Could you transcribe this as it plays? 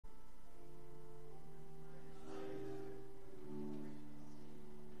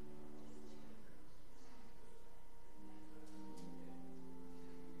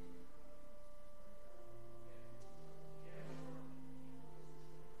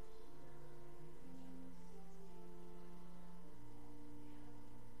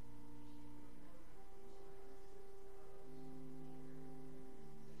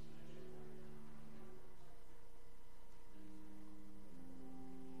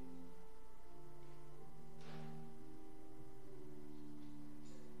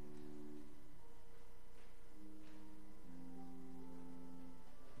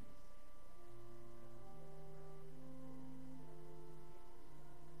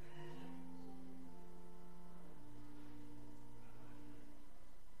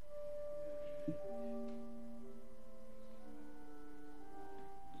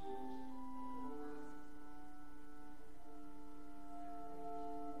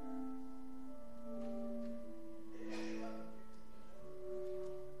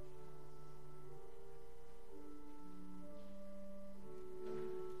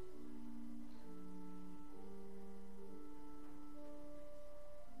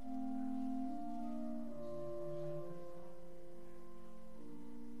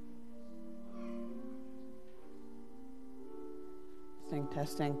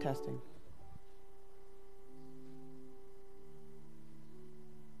Testing, testing.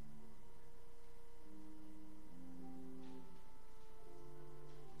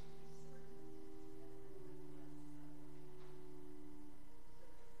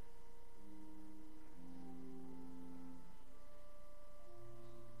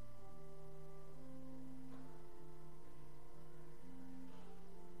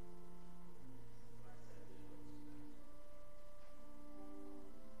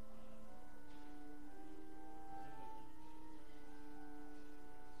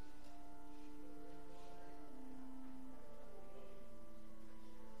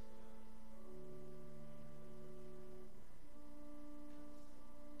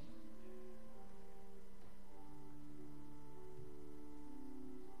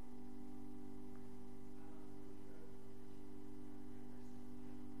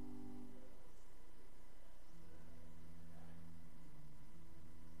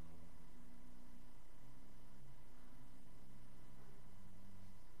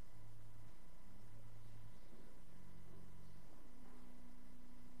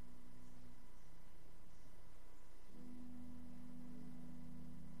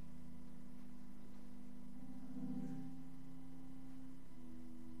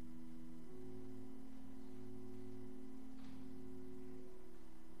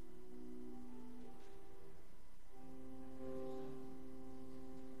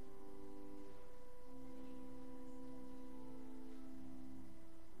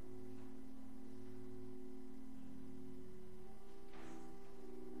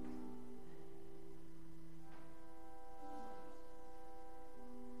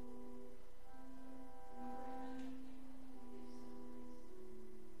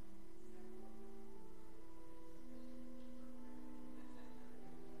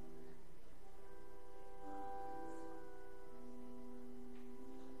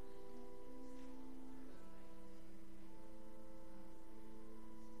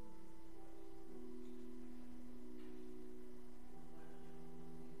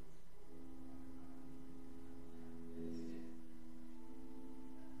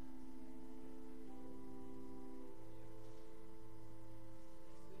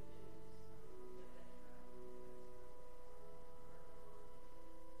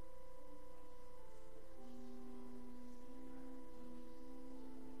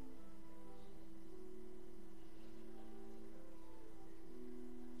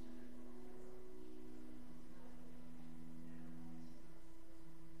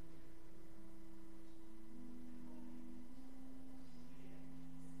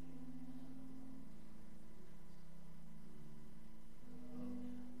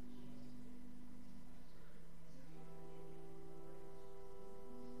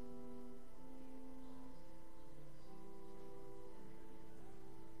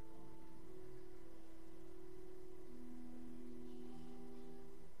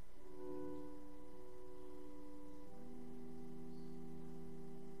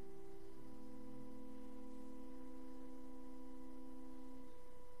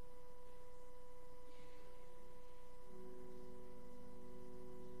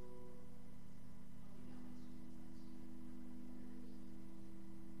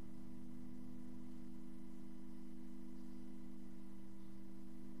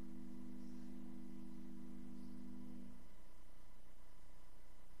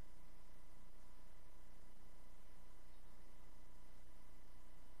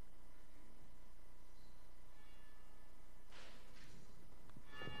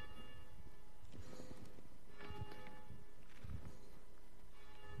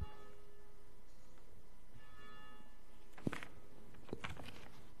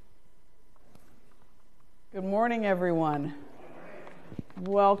 Good morning, everyone.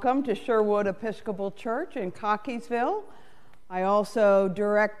 Welcome to Sherwood Episcopal Church in Cockeysville. I also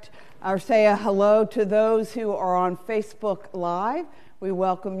say a hello to those who are on Facebook Live. We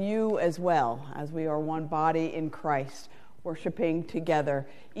welcome you as well, as we are one body in Christ, worshiping together,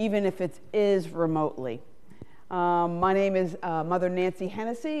 even if it is remotely. My name is Mother Nancy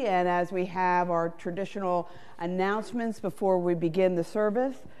Hennessy, and as we have our traditional announcements before we begin the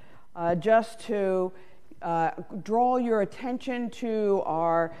service, just to draw your attention to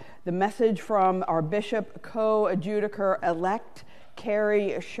the message from our Bishop Co-Adjudicator-elect,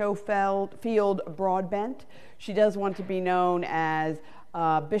 Carrie Schofield Broadbent. She does want to be known as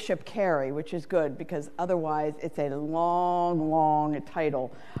Bishop Carrie, which is good because otherwise it's a long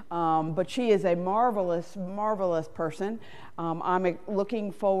title. But she is a marvelous person. I'm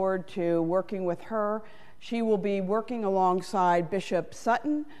looking forward to working with her. She will be working alongside Bishop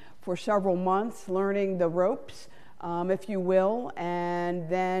Sutton for several months, learning the ropes if you will, and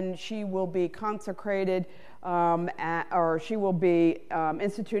then she will be consecrated she will be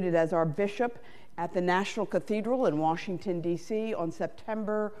instituted as our bishop at the National Cathedral in Washington, D.C. on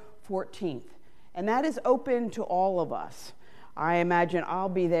September 14th. And that is open to all of us. I imagine I'll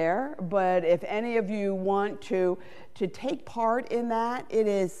be there, but if any of you want to take part in that, it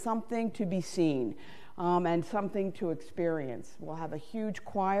is something to be seen and something to experience. We'll have a huge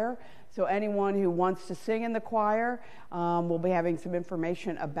choir, so anyone who wants to sing in the choir, we'll be having some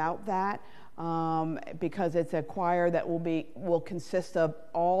information about that because it's a choir that will consist of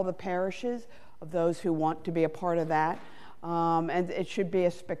all the parishes of those who want to be a part of that. And it should be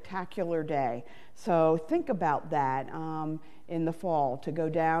a spectacular day. So think about that in the fall, to go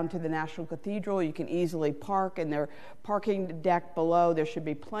down to the National Cathedral. You can easily park in their parking deck below. There should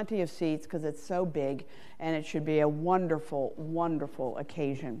be plenty of seats because it's so big, and it should be a wonderful, wonderful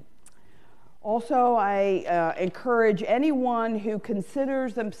occasion. Also, I encourage anyone who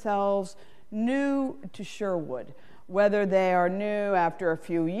considers themselves new to Sherwood, whether they are new after a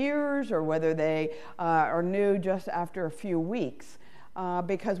few years or whether they are new just after a few weeks,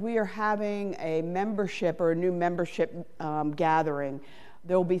 because we are having a membership or a new membership gathering.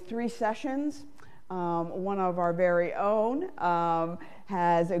 There will be 3 sessions. One of our very own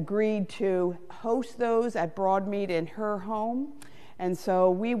has agreed to host those at Broadmead in her home. And so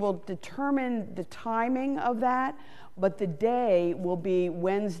we will determine the timing of that, but the day will be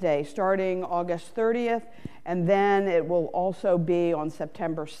Wednesday, starting August 30th, and then it will also be on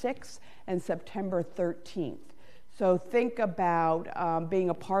September 6th and September 13th. So think about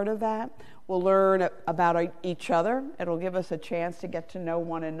being a part of that. We'll learn about each other. It'll give us a chance to get to know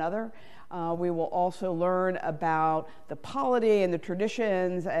one another. We will also learn about the polity and the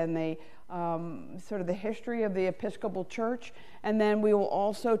traditions and the sort of the history of the Episcopal Church. And then we will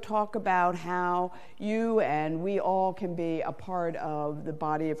also talk about how you and we all can be a part of the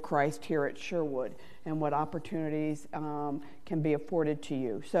body of Christ here at Sherwood and what opportunities can be afforded to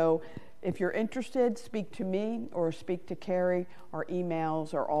you. So if you're interested, speak to me or speak to Carrie. Our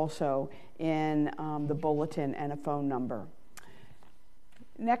emails are also in the bulletin and a phone number.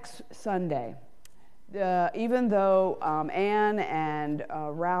 Next Sunday, even though Anne and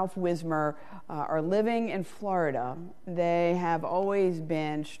Ralph Wismer are living in Florida, they have always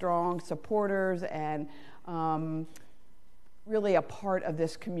been strong supporters and really a part of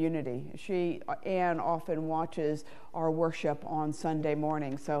this community. Anne often watches our worship on Sunday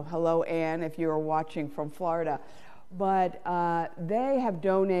morning. So hello, Anne, if you are watching from Florida. But they have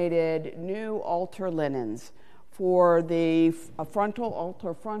donated new altar linens for the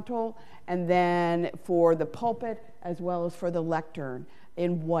altar frontal, and then for the pulpit, as well as for the lectern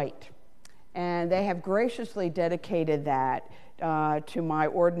in white. And they have graciously dedicated that to my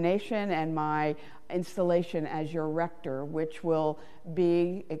ordination and my installation as your rector, which will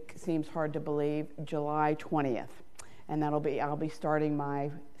be, it seems hard to believe, July 20th. And I'll be starting my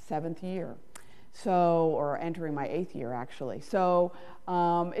 7th year. Or entering my 8th year, actually. So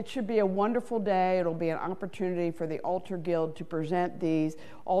it should be a wonderful day. It'll be an opportunity for the Altar Guild to present these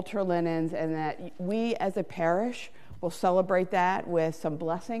altar linens, and that we as a parish will celebrate that with some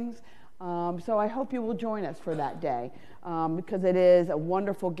blessings. So I hope you will join us for that day, because it is a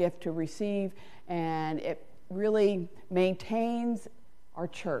wonderful gift to receive, and it really maintains our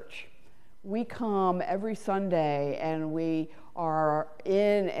church. We come every Sunday and we are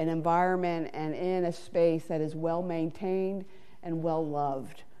in an environment and in a space that is well maintained and well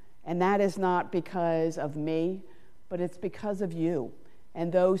loved. And that is not because of me, but it's because of you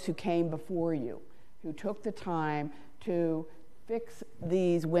and those who came before you, who took the time to fix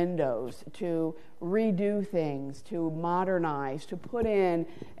these windows, to redo things, to modernize, to put in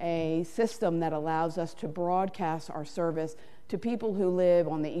a system that allows us to broadcast our service to people who live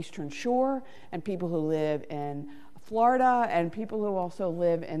on the Eastern Shore and people who live in Florida and people who also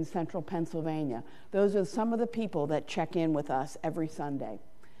live in central Pennsylvania. Those are some of the people that check in with us every Sunday.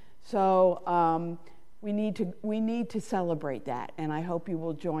 So we need to celebrate that, and I hope you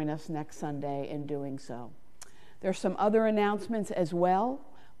will join us next Sunday in doing so. There's some other announcements as well.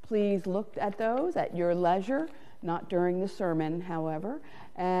 Please look at those at your leisure, not during the sermon, however.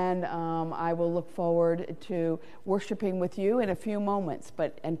 And I will look forward to worshiping with you in a few moments.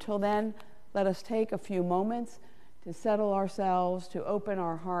 But until then, let us take a few moments to settle ourselves, to open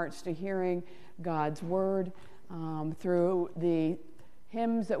our hearts to hearing God's word through the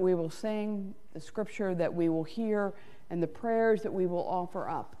hymns that we will sing, the scripture that we will hear, and the prayers that we will offer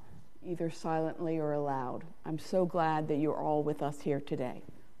up, either silently or aloud. I'm so glad that you're all with us here today.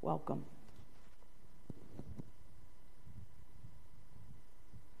 Welcome.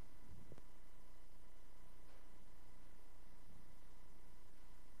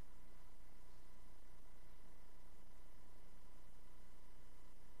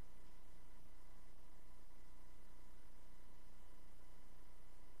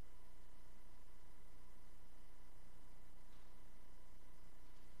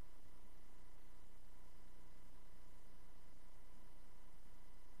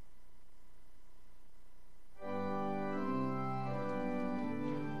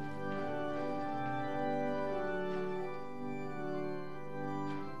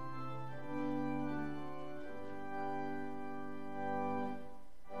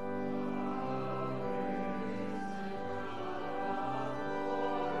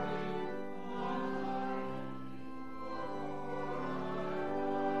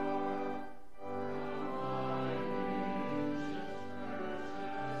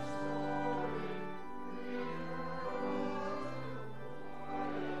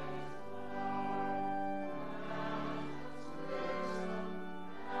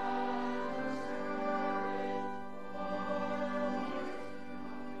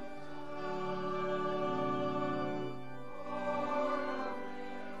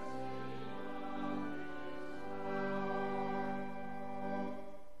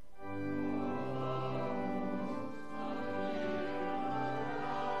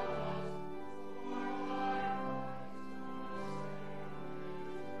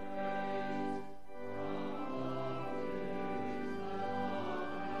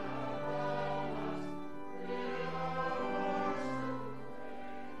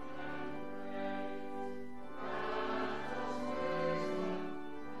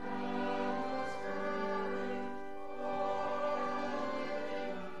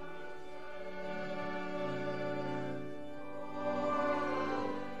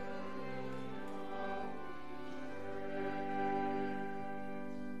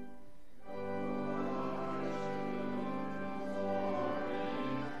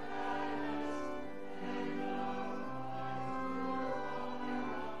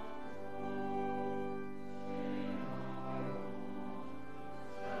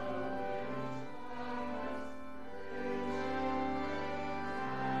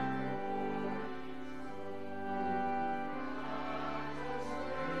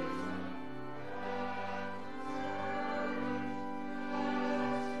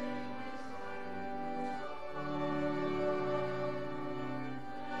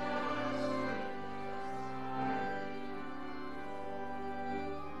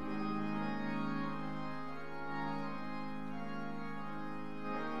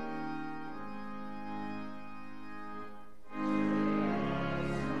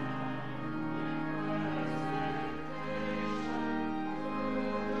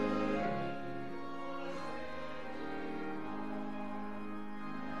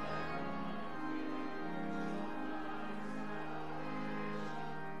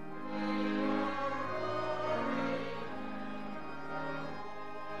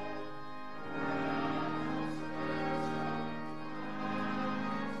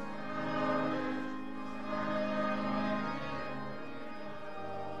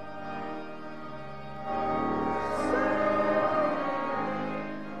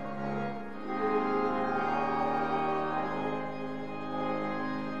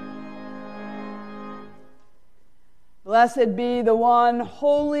 Blessed be the one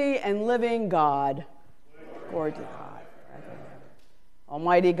holy and living God. Glory to God.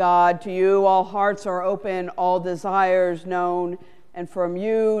 Almighty God, to you all hearts are open, all desires known, and from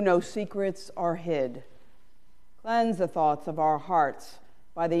you no secrets are hid. Cleanse the thoughts of our hearts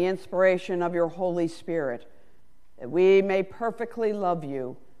by the inspiration of your Holy Spirit, that we may perfectly love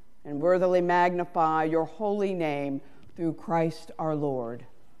you and worthily magnify your holy name through Christ our Lord.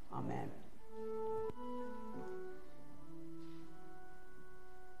 Amen.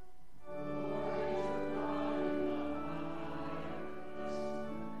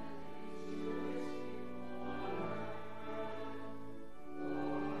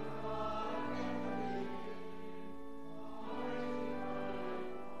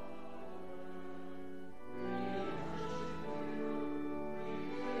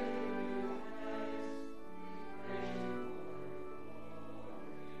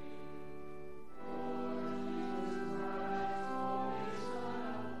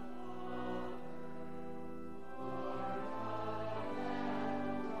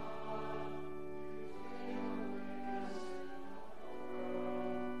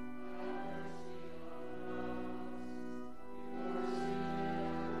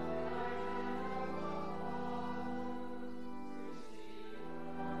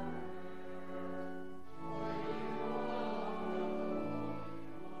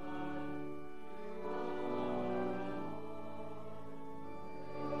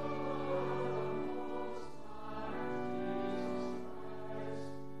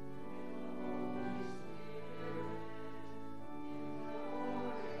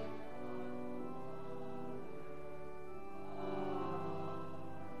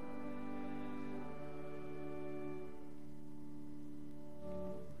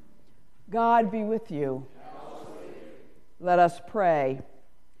 God be with you. Let us pray.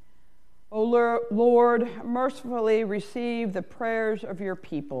 O Lord, mercifully receive the prayers of your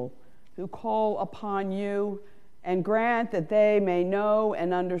people who call upon you, and grant that they may know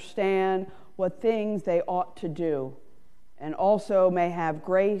and understand what things they ought to do, and also may have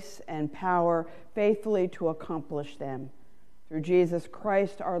grace and power faithfully to accomplish them. Through Jesus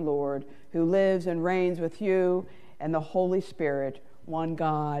Christ our Lord, who lives and reigns with you and the Holy Spirit, one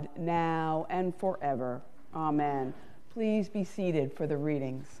God, now and forever. Amen. Please be seated for the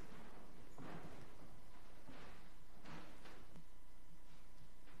readings.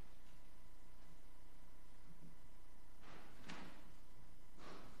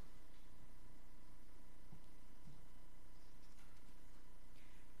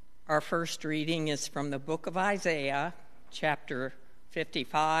 Our first reading is from the book of Isaiah, chapter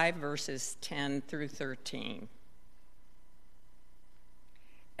 55, verses 10 through 13.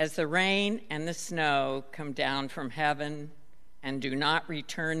 As the rain and the snow come down from heaven and do not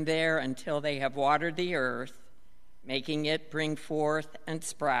return there until they have watered the earth, making it bring forth and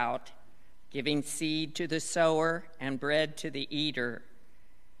sprout, giving seed to the sower and bread to the eater,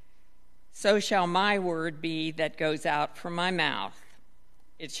 so shall my word be that goes out from my mouth.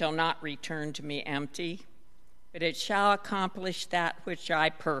 It shall not return to me empty, but it shall accomplish that which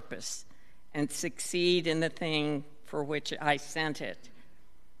I purpose and succeed in the thing for which I sent it.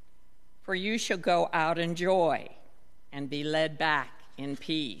 For you shall go out in joy and be led back in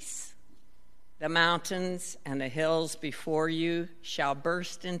peace. The mountains and the hills before you shall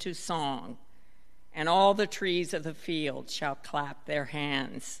burst into song, and all the trees of the field shall clap their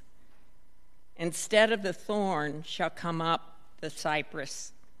hands. Instead of the thorn shall come up the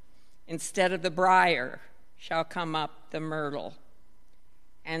cypress. Instead of the briar shall come up the myrtle.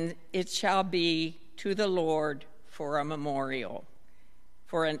 And it shall be to the Lord for a memorial,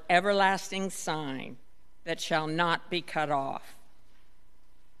 for an everlasting sign that shall not be cut off.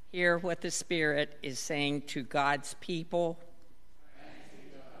 Hear what the Spirit is saying to God's people.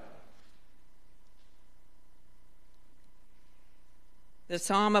 The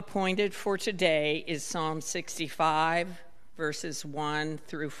psalm appointed for today is Psalm 65, verses 1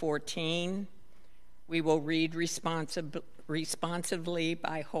 through 14. We will read responsively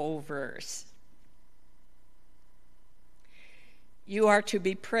by whole verse. You are to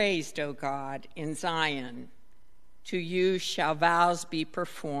be praised, O God, in Zion. To you shall vows be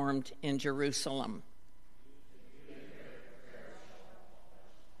performed in Jerusalem.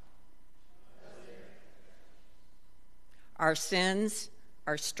 Our sins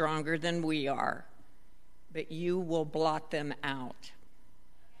are stronger than we are, but you will blot them out.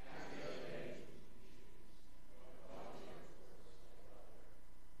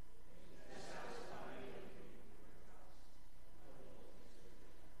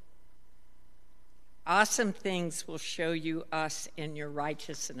 Awesome things will show you us in your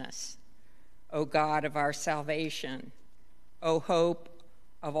righteousness, O God of our salvation. O hope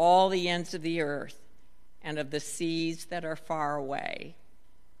of all the ends of the earth and of the seas that are far away.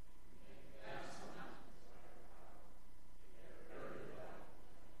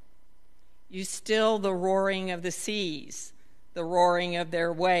 You still the roaring of the seas, the roaring of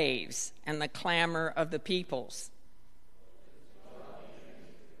their waves, and the clamor of the peoples.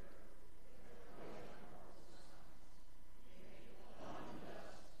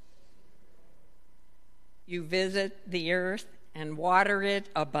 You visit the earth and water it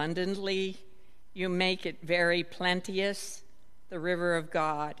abundantly. You make it very plenteous. The river of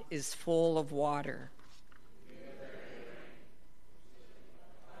God is full of water.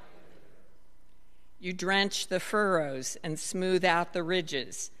 You drench the furrows and smooth out the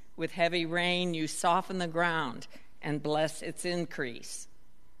ridges. With heavy rain, you soften the ground and bless its increase.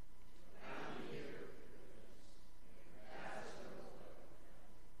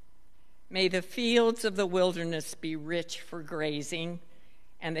 May the fields of the wilderness be rich for grazing,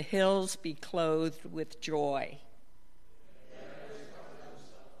 and the hills be clothed with joy.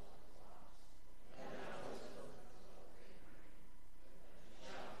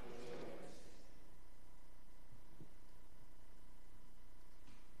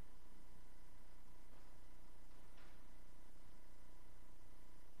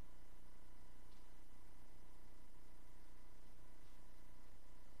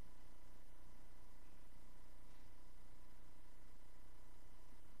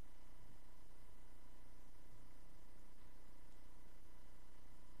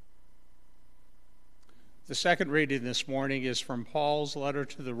 The second reading this morning is from Paul's letter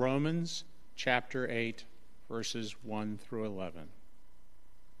to the Romans, chapter 8, verses 1 through 11.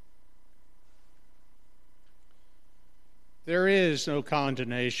 There is no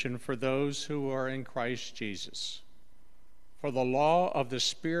condemnation for those who are in Christ Jesus. For the law of the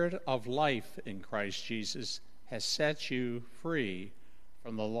Spirit of life in Christ Jesus has set you free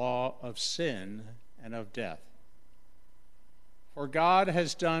from the law of sin and of death. For God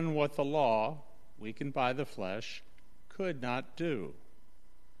has done what the law, weakened by the flesh, could not do.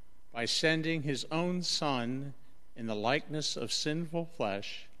 By sending his own Son in the likeness of sinful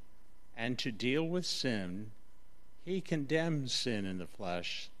flesh, and to deal with sin, he condemned sin in the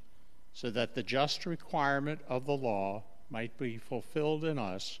flesh, so that the just requirement of the law might be fulfilled in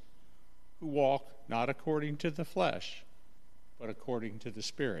us, who walk not according to the flesh, but according to the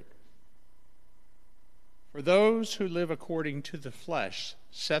Spirit. For those who live according to the flesh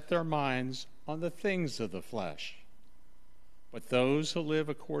set their minds on the things of the flesh, but those who live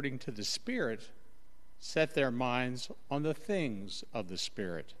according to the Spirit set their minds on the things of the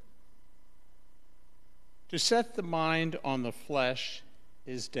Spirit. To set the mind on the flesh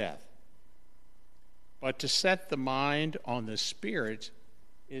is death, but to set the mind on the Spirit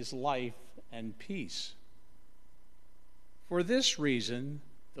is life and peace. For this reason,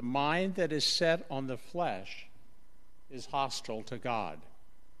 the mind that is set on the flesh is hostile to God.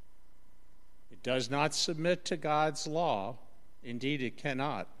 It does not submit to God's law, indeed it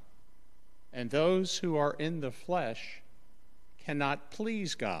cannot. And those who are in the flesh cannot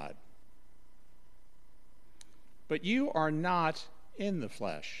please God. But you are not in the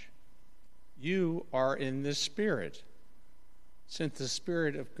flesh. You are in the Spirit, since the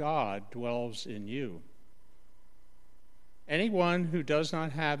Spirit of God dwells in you. Anyone who does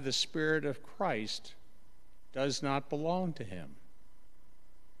not have the Spirit of Christ does not belong to him.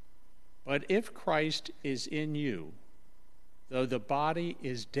 But if Christ is in you, though the body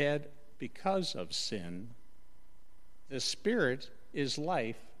is dead because of sin, the Spirit is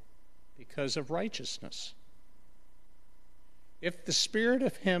life because of righteousness. If the Spirit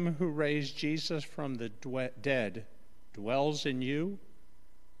of him who raised Jesus from the dead dwells in you,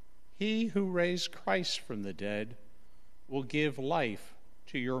 he who raised Christ from the dead will give life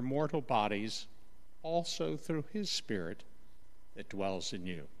to your mortal bodies also through his Spirit that dwells in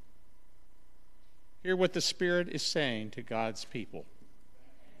you. Hear what the Spirit is saying to God's people.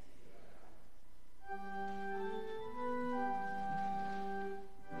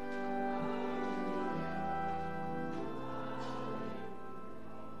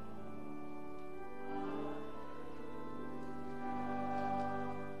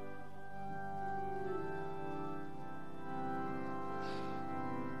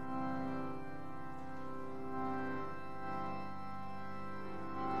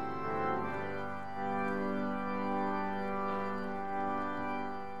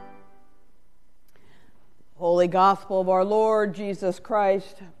 Holy Gospel of our Lord Jesus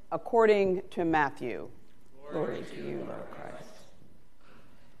Christ, according to Matthew. Glory to you, Lord Christ.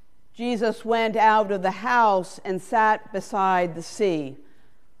 Jesus went out of the house and sat beside the sea.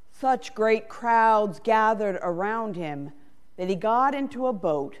 Such great crowds gathered around him, that he got into a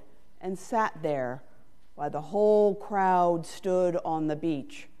boat and sat there while the whole crowd stood on the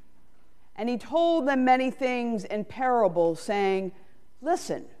beach. And he told them many things in parables, saying,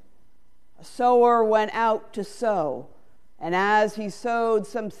 "Listen, a sower went out to sow, and as he sowed,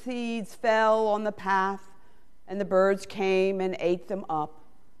 some seeds fell on the path, and the birds came and ate them up.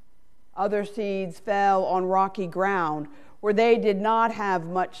 Other seeds fell on rocky ground, where they did not have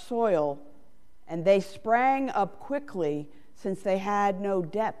much soil, and they sprang up quickly, since they had no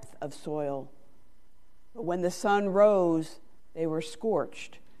depth of soil. But when the sun rose, they were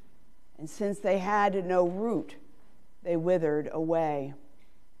scorched, and since they had no root, they withered away.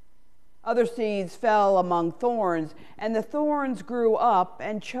 Other seeds fell among thorns, and the thorns grew up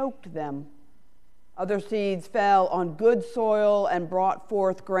and choked them. Other seeds fell on good soil and brought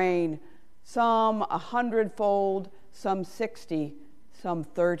forth grain, some 100-fold, some 60, some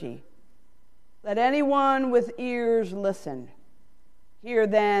 30. Let anyone with ears listen. Hear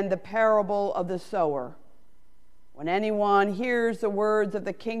then the parable of the sower. When anyone hears the words of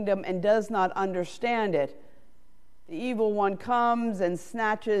the kingdom and does not understand it, the evil one comes and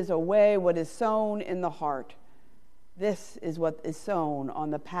snatches away what is sown in the heart. This is what is sown on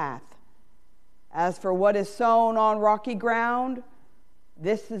the path. As for what is sown on rocky ground,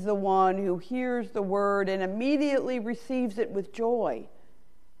 this is the one who hears the word and immediately receives it with joy.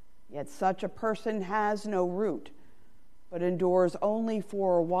 Yet such a person has no root, but endures only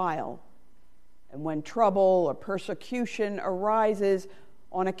for a while. And when trouble or persecution arises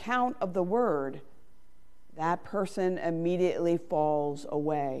on account of the word, that person immediately falls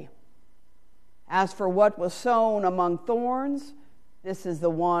away. As for what was sown among thorns, this is the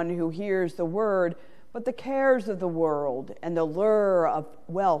one who hears the word, but the cares of the world and the lure of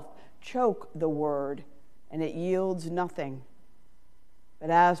wealth choke the word, and it yields nothing. But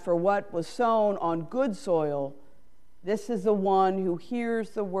as for what was sown on good soil, this is the one who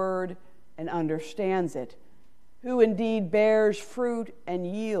hears the word and understands it, who indeed bears fruit and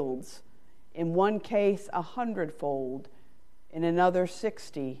yields, in one case 100-fold, in another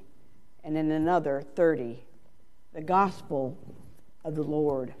 60, and in another 30. The gospel of the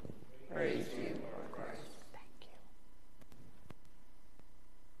Lord. Praise to you, Lord Christ. Thank you.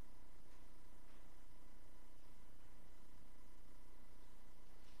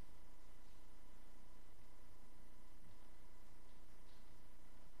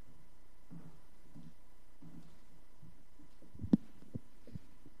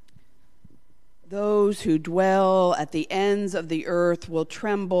 Those who dwell at the ends of the earth will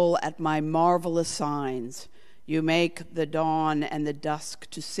tremble at my marvelous signs. You make the dawn and the dusk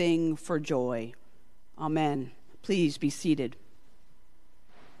to sing for joy. Amen. Please be seated.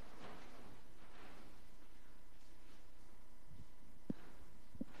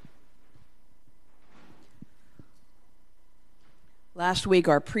 Last week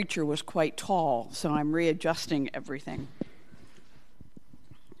our preacher was quite tall, so I'm readjusting everything.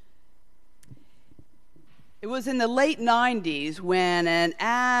 It was in the late 90s when an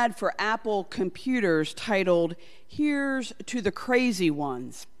ad for Apple computers titled, "Here's to the Crazy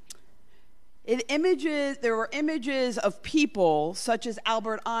Ones." There were images of people such as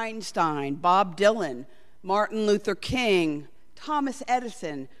Albert Einstein, Bob Dylan, Martin Luther King, Thomas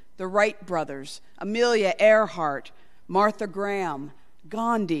Edison, the Wright brothers, Amelia Earhart, Martha Graham,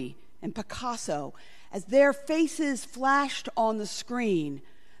 Gandhi, and Picasso. As their faces flashed on the screen,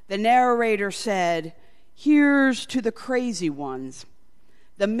 the narrator said, "Here's to the crazy ones,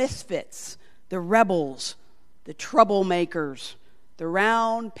 the misfits, the rebels, the troublemakers, the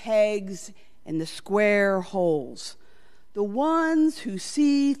round pegs and the square holes, the ones who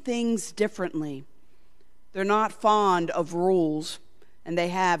see things differently. They're not fond of rules, and they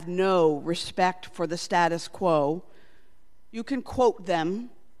have no respect for the status quo. You can quote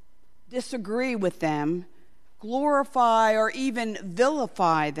them, disagree with them, glorify or even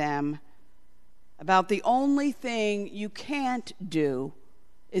vilify them. About the only thing you can't do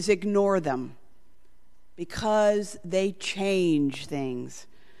is ignore them, because they change things.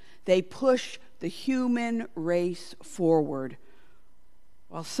 They push the human race forward.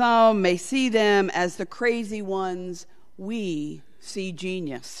 While some may see them as the crazy ones, we see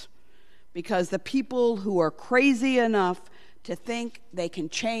genius, because the people who are crazy enough to think they can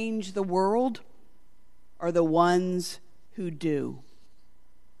change the world are the ones who do.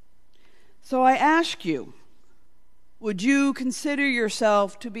 So I ask you, would you consider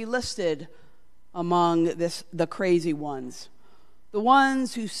yourself to be listed among the crazy ones? The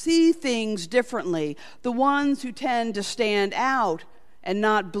ones who see things differently, the ones who tend to stand out and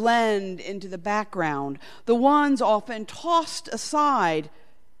not blend into the background, the ones often tossed aside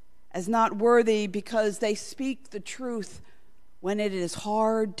as not worthy because they speak the truth when it is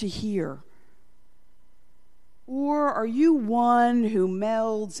hard to hear? Or are you one who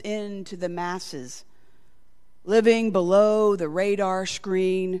melds into the masses, living below the radar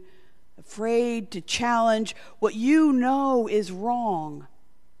screen, afraid to challenge what you know is wrong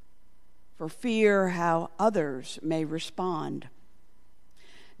for fear how others may respond?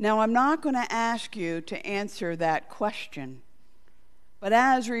 Now, I'm not going to ask you to answer that question, but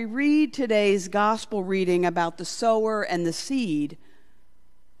as we read today's gospel reading about the sower and the seed,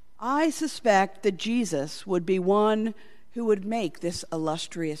 I suspect that Jesus would be one who would make this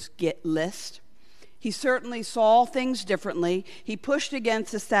illustrious list. He certainly saw things differently. He pushed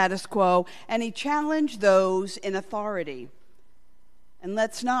against the status quo, and he challenged those in authority. And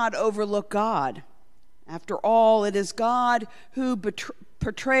let's not overlook God. After all, it is God who,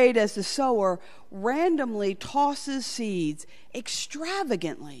 portrayed as the sower, randomly tosses seeds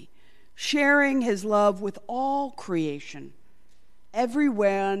extravagantly, sharing his love with all creation.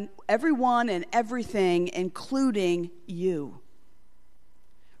 Everyone and everything, including you.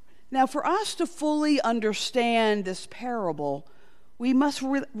 Now, for us to fully understand this parable, we must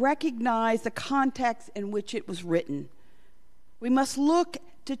recognize the context in which it was written. We must look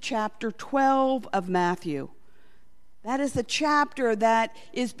to chapter 12 of Matthew. That is the chapter that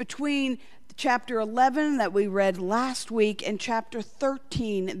is between chapter 11 that we read last week and chapter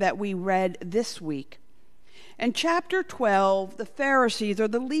 13 that we read this week. In chapter 12, the Pharisees, or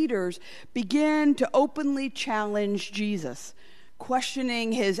the leaders, begin to openly challenge Jesus,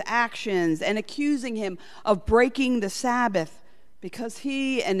 questioning his actions and accusing him of breaking the Sabbath because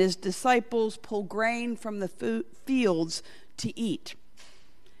he and his disciples pull grain from the fields to eat.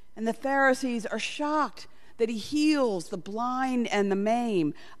 And the Pharisees are shocked that he heals the blind and the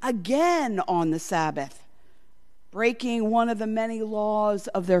maimed again on the Sabbath, breaking one of the many laws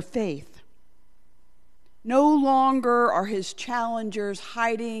of their faith. No longer are his challengers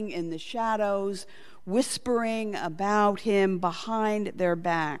hiding in the shadows, whispering about him behind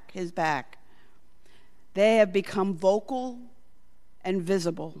his back. They have become vocal and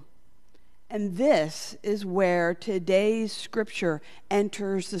visible. And this is where today's scripture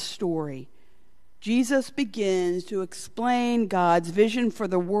enters the story. Jesus begins to explain God's vision for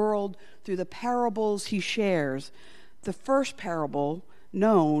the world through the parables he shares. The first parable,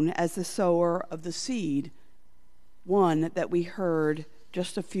 known as the sower of the seed, one that we heard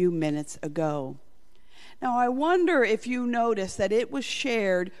just a few minutes ago. Now, I wonder if you notice that it was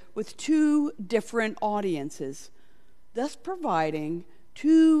shared with two different audiences, thus providing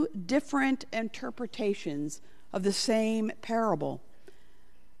two different interpretations of the same parable.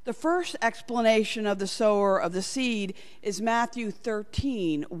 The first explanation of the sower of the seed is Matthew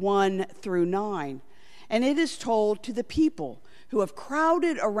 13, 1 through 9. And it is told to the people who have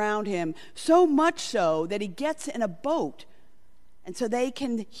crowded around him, so much so that he gets in a boat, and so they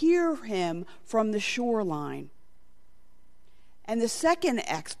can hear him from the shoreline. And the second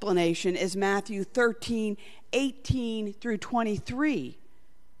explanation is Matthew 13, 18 through 23,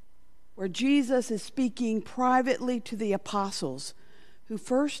 where Jesus is speaking privately to the apostles, who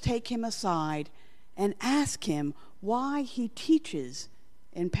first take him aside and ask him why he teaches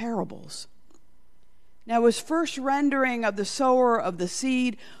in parables. Now, his first rendering of the sower of the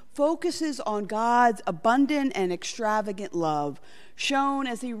seed focuses on God's abundant and extravagant love, shown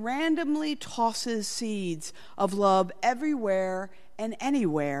as he randomly tosses seeds of love everywhere and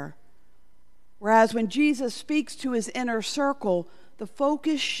anywhere. Whereas when Jesus speaks to his inner circle, the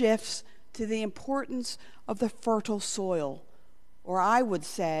focus shifts to the importance of the fertile soil, or I would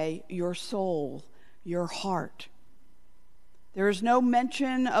say your soul, your heart. There is no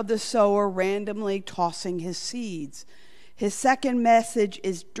mention of the sower randomly tossing his seeds. His second message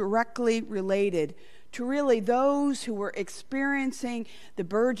is directly related to really those who were experiencing the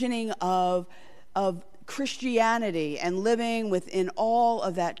burgeoning of Christianity and living within all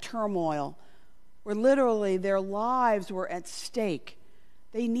of that turmoil, where literally their lives were at stake.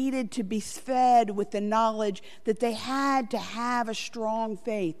 They needed to be fed with the knowledge that they had to have a strong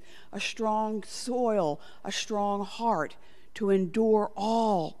faith, a strong soil, a strong heart to endure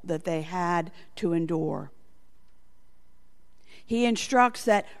all that they had to endure. He instructs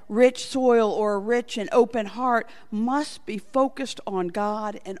that rich soil or a rich and open heart must be focused on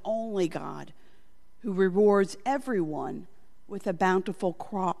God and only God, who rewards everyone with a bountiful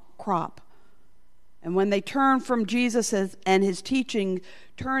crop. And when they turn from Jesus and his teaching,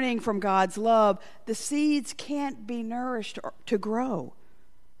 turning from God's love, the seeds can't be nourished to grow.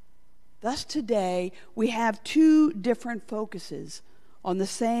 Thus today, we have two different focuses on the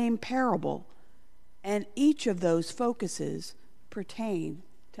same parable, and each of those focuses pertain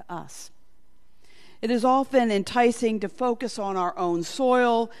to us. It is often enticing to focus on our own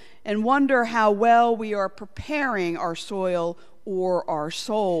soil and wonder how well we are preparing our soil or our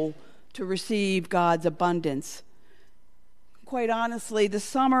soul to receive God's abundance. Quite honestly, the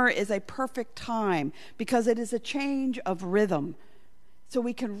summer is a perfect time because it is a change of rhythm, so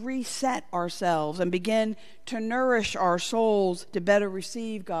we can reset ourselves and begin to nourish our souls to better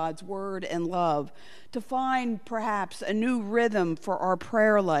receive God's word and love, to find perhaps a new rhythm for our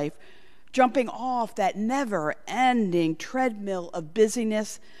prayer life, jumping off that never-ending treadmill of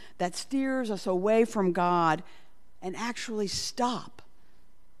busyness that steers us away from God, and actually stop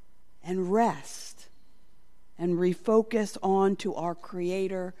and rest and refocus on to our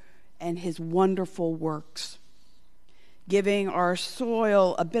Creator and His wonderful works, giving our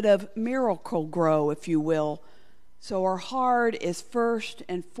soil a bit of miracle grow, if you will, so our heart is first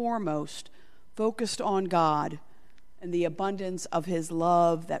and foremost focused on God and the abundance of His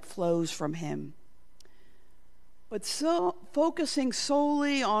love that flows from Him. But so focusing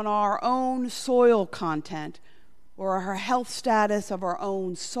solely on our own soil content or our health status of our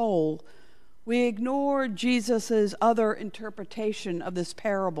own soul, we ignore Jesus' other interpretation of this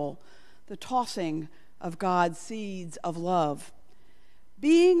parable, the tossing of God's seeds of love.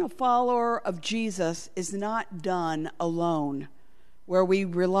 Being a follower of Jesus is not done alone, where we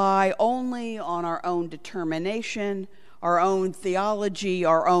rely only on our own determination, our own theology,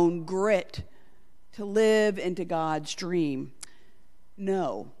 our own grit to live into God's dream.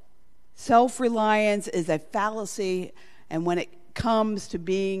 No, self-reliance is a fallacy, and when it comes to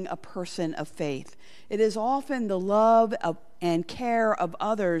being a person of faith, it is often the love and care of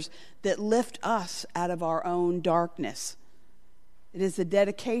others that lift us out of our own darkness. It is the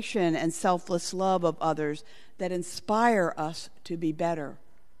dedication and selfless love of others that inspire us to be better.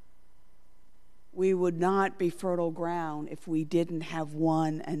 We would not be fertile ground if we didn't have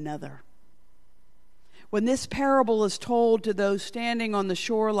one another. When this parable is told to those standing on the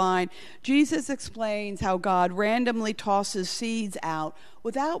shoreline, Jesus explains how God randomly tosses seeds out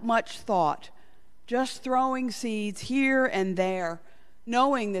without much thought, just throwing seeds here and there,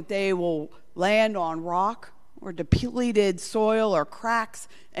 knowing that they will land on rock or depleted soil or cracks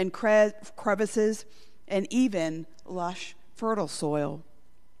and crevices, and even lush, fertile soil.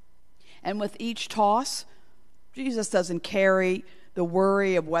 And with each toss, Jesus doesn't carry the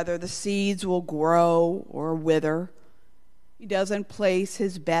worry of whether the seeds will grow or wither. He doesn't place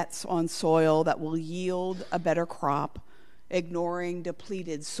his bets on soil that will yield a better crop, ignoring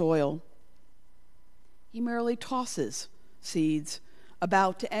depleted soil. He merely tosses seeds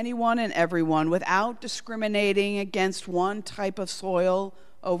about to anyone and everyone without discriminating against one type of soil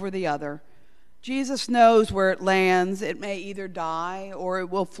over the other. Jesus knows where it lands. It may either die or it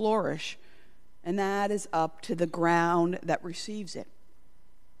will flourish, and that is up to the ground that receives it.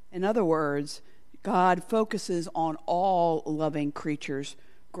 In other words, God focuses on all loving creatures,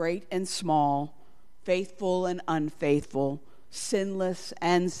 great and small, faithful and unfaithful, sinless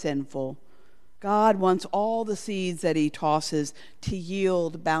and sinful. God wants all the seeds that he tosses to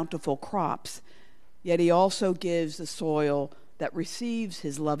yield bountiful crops, yet he also gives the soil that receives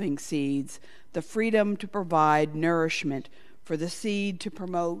his loving seeds the freedom to provide nourishment for the seed to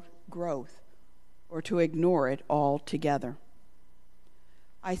promote growth or to ignore it altogether.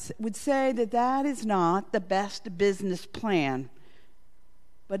 I would say that is not the best business plan,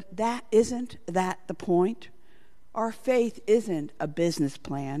 but isn't that the point? Our faith isn't a business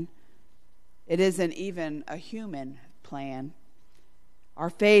plan. It isn't even a human plan. Our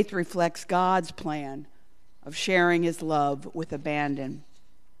faith reflects God's plan of sharing his love with abandon.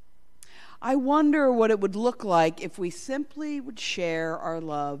 I wonder what it would look like if we simply would share our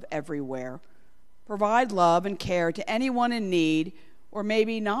love everywhere, provide love and care to anyone in need, or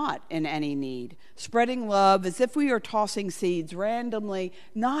maybe not in any need, spreading love as if we are tossing seeds randomly,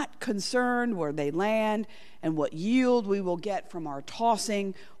 not concerned where they land and what yield we will get from our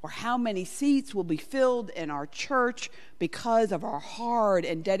tossing, or how many seats will be filled in our church because of our hard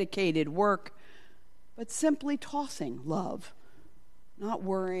and dedicated work, but simply tossing love, not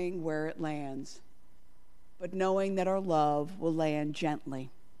worrying where it lands, but knowing that our love will land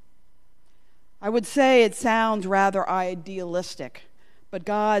gently. I would say it sounds rather idealistic, but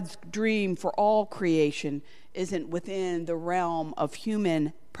God's dream for all creation isn't within the realm of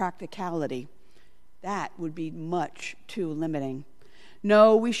human practicality. That would be much too limiting.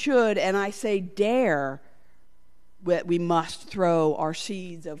 No, we should, and I say dare, we must throw our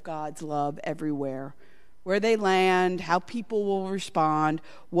seeds of God's love everywhere. Where they land, how people will respond,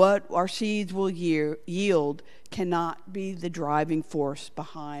 what our seeds will yield cannot be the driving force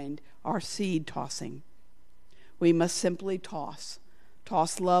behind our seed tossing. We must simply toss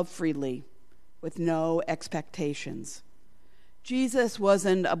love freely, with no expectations. Jesus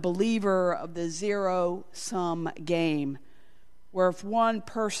wasn't a believer of the zero-sum game, where if one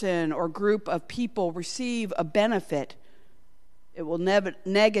person or group of people receive a benefit, it will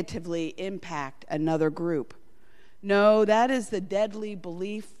negatively impact another group. No, that is the deadly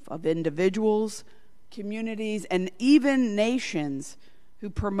belief of individuals, communities, and even nations who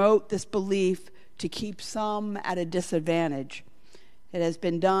promote this belief to keep some at a disadvantage. It has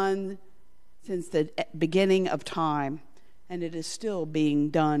been done since the beginning of time, and it is still being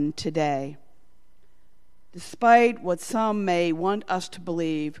done today. Despite what some may want us to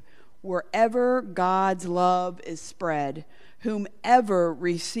believe, wherever God's love is spread, whomever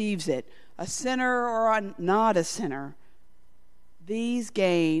receives it, a sinner or not a sinner, those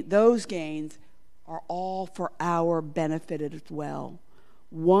gains are all for our benefit as well.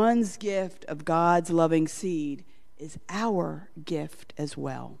 One's gift of God's loving seed is our gift as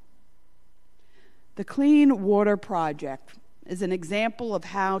well. The Clean Water Project is an example of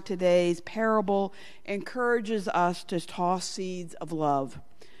how today's parable encourages us to toss seeds of love.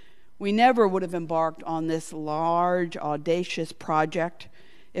 We never would have embarked on this large, audacious project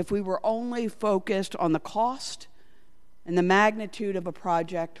if we were only focused on the cost and the magnitude of a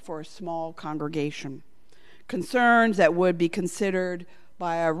project for a small congregation, concerns that would be considered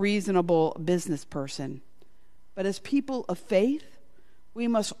by a reasonable business person. But as people of faith, we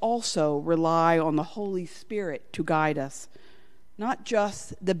must also rely on the Holy Spirit to guide us, not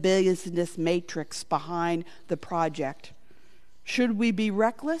just the business matrix behind the project. Should we be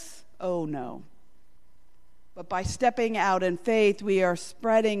reckless? Oh, no. But by stepping out in faith, we are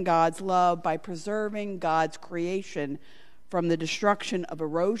spreading God's love by preserving God's creation from the destruction of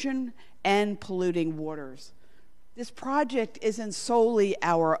erosion and polluting waters. This project isn't solely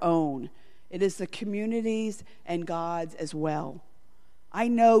our own. It is the community's and God's as well. I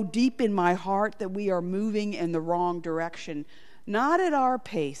know deep in my heart that we are moving in the wrong direction, not at our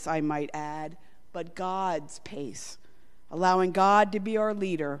pace, I might add, but God's pace, allowing God to be our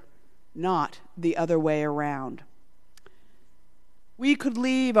leader, not the other way around. We could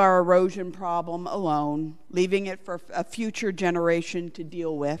leave our erosion problem alone, leaving it for a future generation to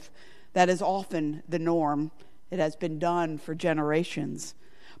deal with. That is often the norm. It has been done for generations.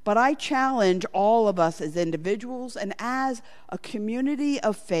 But I challenge all of us as individuals and as a community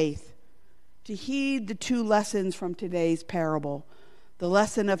of faith to heed the two lessons from today's parable. The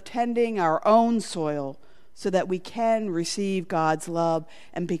lesson of tending our own soil so that we can receive God's love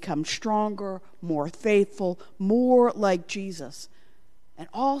and become stronger, more faithful, more like Jesus, and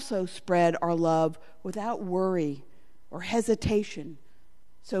also spread our love without worry or hesitation,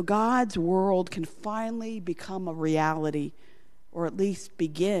 so God's world can finally become a reality, or at least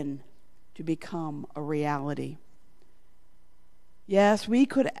begin to become a reality. Yes,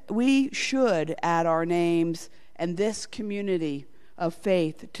 we should add our names and this community of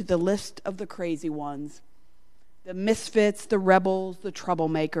faith to the list of the crazy ones, the misfits, the rebels, the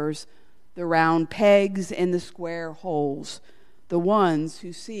troublemakers, the round pegs in the square holes, the ones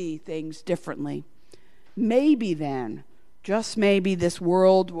who see things differently. Maybe then, just maybe, this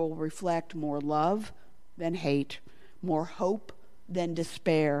world will reflect more love than hate, more hope than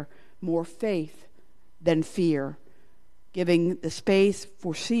despair, more faith than fear, giving the space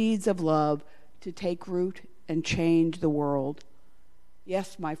for seeds of love to take root and change the world.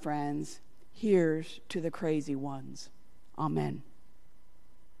 Yes, my friends, here's to the crazy ones. Amen.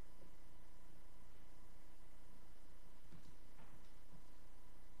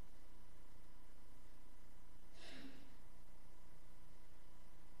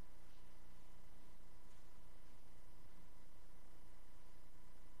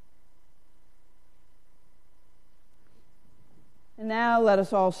 And now let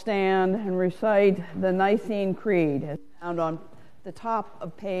us all stand and recite the Nicene Creed, as found on the top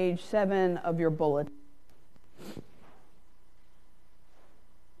of page 7 of your bulletin.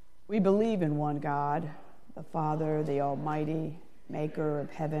 We believe in one God, the Father, the Almighty, maker of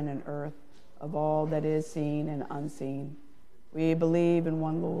heaven and earth, of all that is seen and unseen. We believe in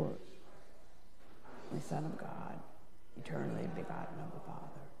one Lord, the Son of God, eternally begotten of the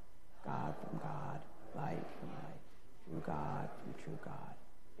Father, God from God, light from light, true God from true God,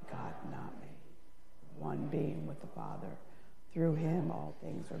 begotten, not made, one being with the Father. Through him all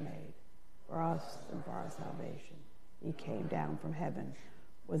things are made. For us and for our salvation, he came down from heaven,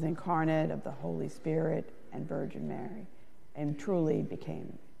 was incarnate of the Holy Spirit and Virgin Mary, and truly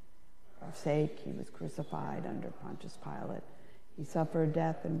became. For our sake, he was crucified under Pontius Pilate. He suffered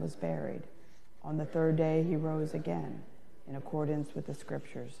death and was buried. On the third day, he rose again. In accordance with the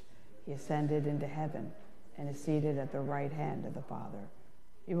Scriptures, he ascended into heaven and is seated at the right hand of the Father.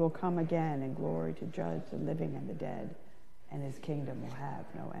 He will come again in glory to judge the living and the dead, and his kingdom will have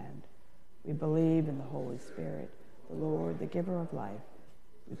no end. We believe in the Holy Spirit, the Lord, the giver of life,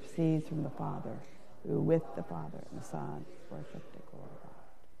 who proceeds from the Father, who with the Father and the Son worship and glorify.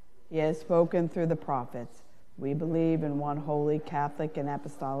 He has spoken through the prophets. We believe in one holy, Catholic, and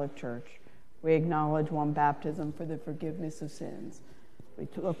apostolic church. We acknowledge one baptism for the forgiveness of sins. We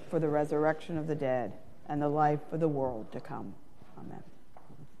look for the resurrection of the dead and the life of the world to come. Amen.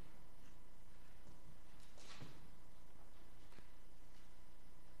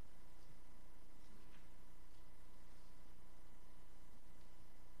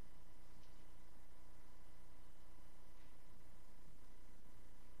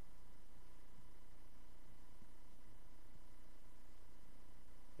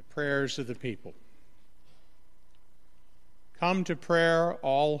 Prayers of the people. Come to prayer,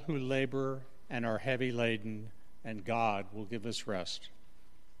 all who labor and are heavy laden, and God will give us rest.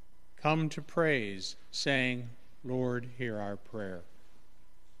 Come to praise, saying, Lord, hear our prayer.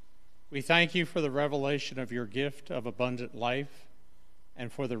 We thank you for the revelation of your gift of abundant life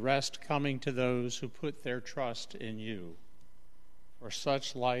and for the rest coming to those who put their trust in you. For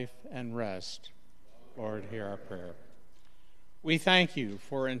such life and rest, Lord, hear our prayer. We thank you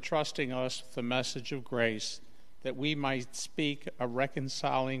for entrusting us with the message of grace that we might speak a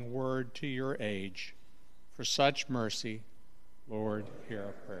reconciling word to your age. For such mercy, Lord, hear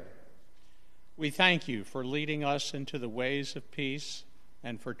our prayer. We thank you for leading us into the ways of peace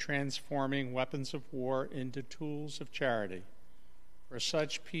and for transforming weapons of war into tools of charity. For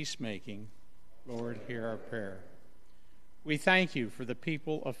such peacemaking, Lord, hear our prayer. We thank you for the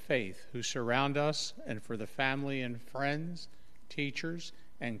people of faith who surround us and for the family and friends, teachers,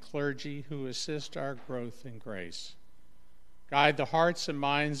 and clergy who assist our growth in grace. Guide the hearts and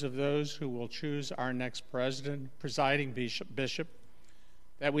minds of those who will choose our next presiding bishop,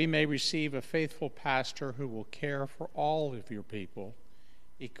 that we may receive a faithful pastor who will care for all of your people.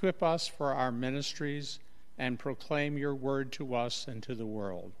 Equip us for our ministries and proclaim your word to us and to the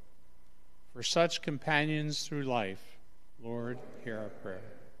world. For such companions through life, Lord, hear our prayer.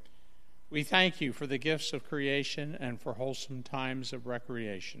 We thank you for the gifts of creation and for wholesome times of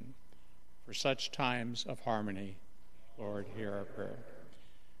recreation. For such times of harmony, Lord, hear our prayer.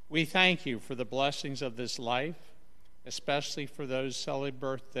 We thank you for the blessings of this life, especially for those celebrating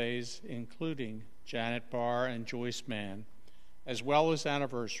birthdays, including Janet Barr and Joyce Mann, as well as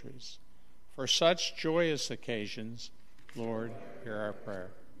anniversaries. For such joyous occasions, Lord, hear our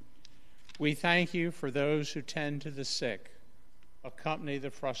prayer. We thank you for those who tend to the sick, accompany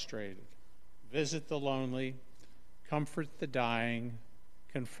the frustrated, visit the lonely, comfort the dying,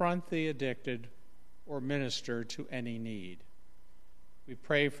 confront the addicted, or minister to any need. We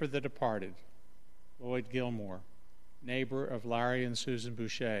pray for the departed, Lloyd Gilmore, neighbor of Larry and Susan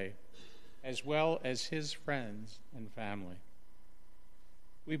Boucher, as well as his friends and family.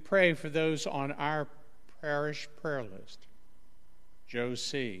 We pray for those on our parish prayer list: Joe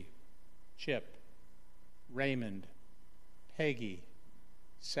C., Chip, Raymond, Peggy,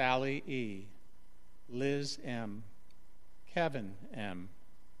 Sally E., Liz M., Kevin M.,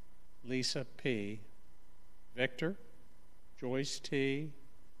 Lisa P., Victor, Joyce T.,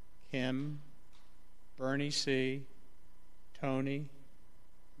 Kim, Bernie C., Tony,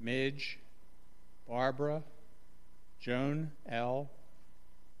 Midge, Barbara, Joan L.,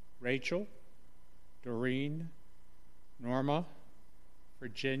 Rachel, Doreen, Norma,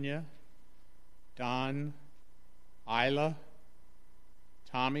 Virginia, Don, Isla,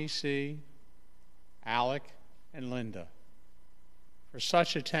 Tommy C., Alec, and Linda. For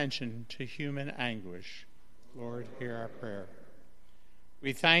such attention to human anguish, Lord, hear our prayer.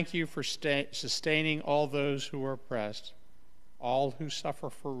 We thank you for sustaining all those who are oppressed, all who suffer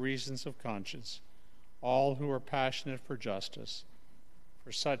for reasons of conscience, all who are passionate for justice,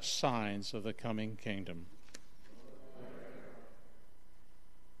 for such signs of the coming kingdom.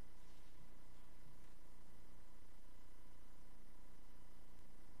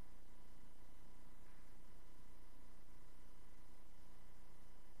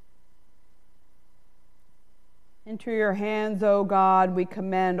 Into your hands, O God, we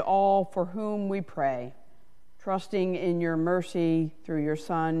commend all for whom we pray, trusting in your mercy through your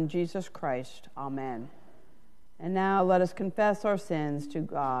Son, Jesus Christ. Amen. And now let us confess our sins to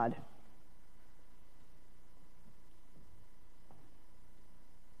God.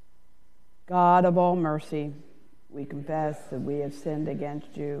 God of all mercy, we confess that we have sinned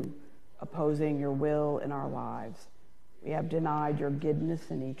against you, opposing your will in our lives. We have denied your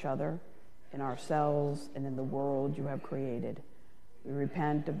goodness in each other, in ourselves, and in the world you have created. We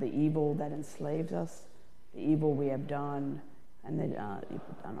repent of the evil that enslaves us, the evil we have done, and that you've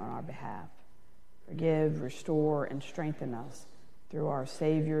done on our behalf. Forgive, restore, and strengthen us through our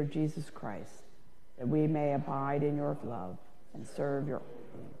Savior, Jesus Christ, that we may abide in your love and serve your.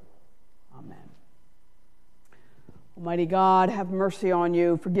 Amen. Almighty God, have mercy on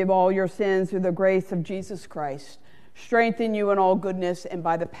you. Forgive all your sins through the grace of Jesus Christ. Strengthen you in all goodness, and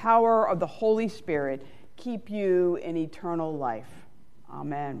by the power of the Holy Spirit, keep you in eternal life.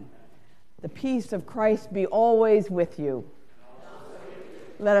 Amen. The peace of Christ be always with you.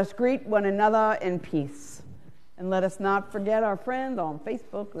 Let us greet one another in peace. And let us not forget our friends on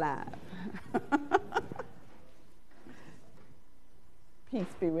Facebook Live. Peace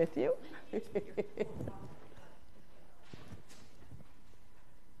be with you.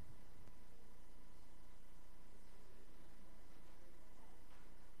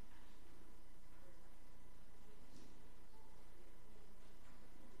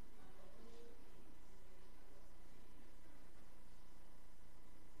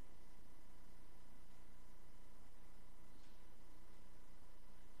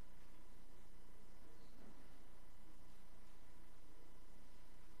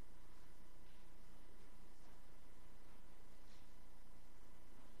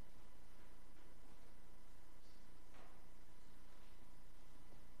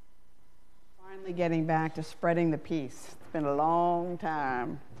 Getting back to spreading the peace. It's been a long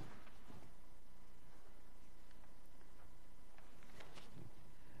time.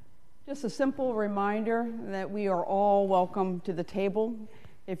 Just a simple reminder that we are all welcome to the table.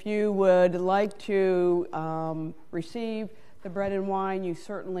 If you would like to receive the bread and wine, you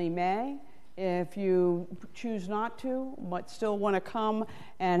certainly may. If you choose not to, but still want to come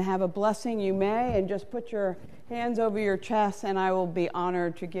and have a blessing, you may, and just put your hands over your chest, and I will be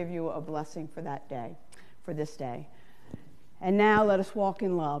honored to give you a blessing for that day, for this day. And now let us walk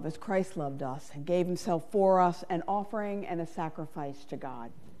in love as Christ loved us and gave himself for us, an offering and a sacrifice to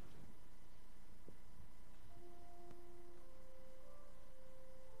God.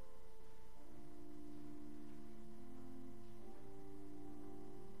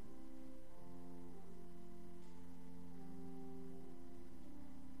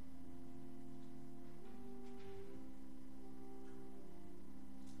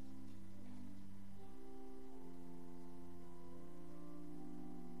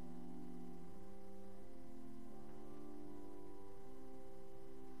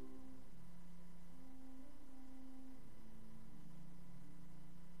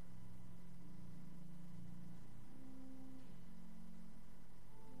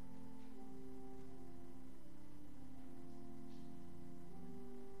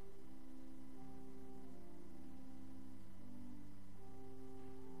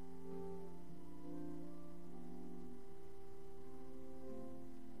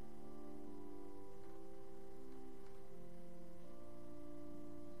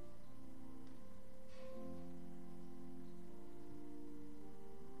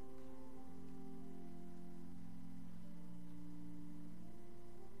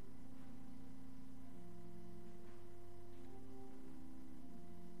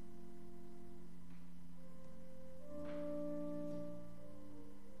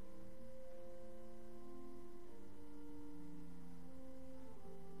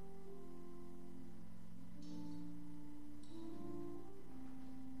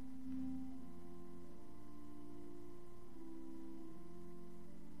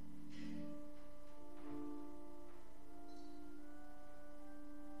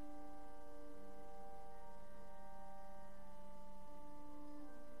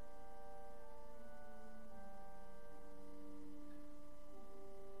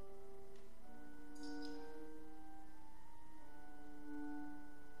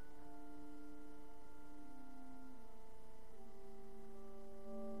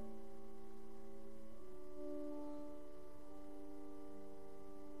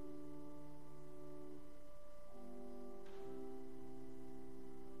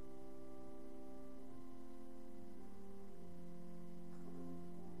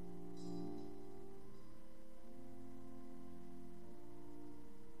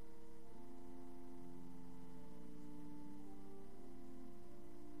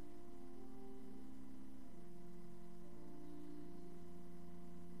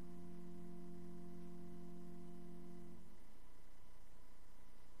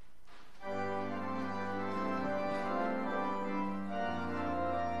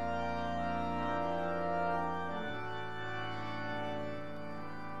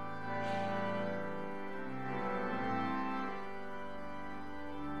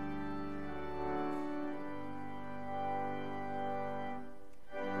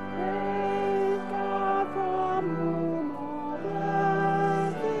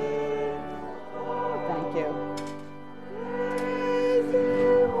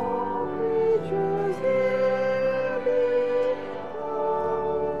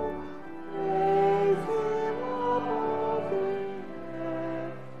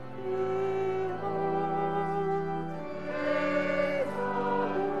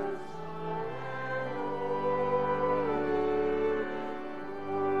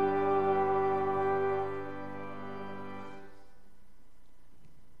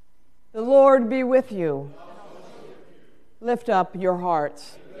 Lord be with you. Lift up your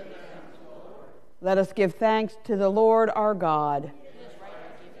hearts. Let us give thanks to the Lord our God.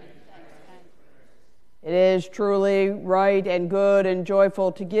 It is truly right and good and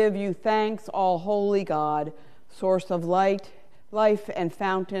joyful to give you thanks, all holy God, source of light, life, and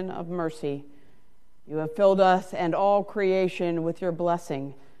fountain of mercy. You have filled us and all creation with your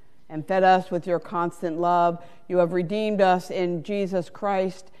blessing and fed us with your constant love. You have redeemed us in Jesus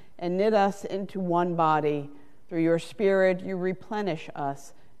Christ and knit us into one body. Through your Spirit, you replenish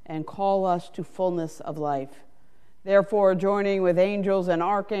us and call us to fullness of life. Therefore, joining with angels and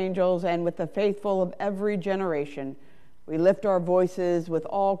archangels and with the faithful of every generation, we lift our voices with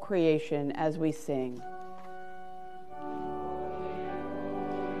all creation as we sing.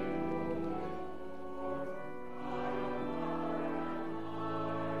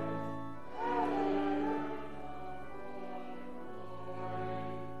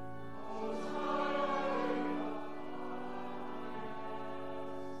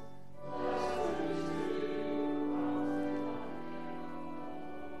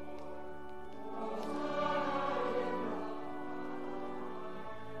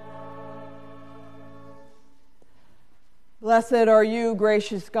 Blessed are you,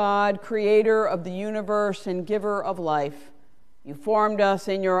 gracious God, creator of the universe and giver of life. You formed us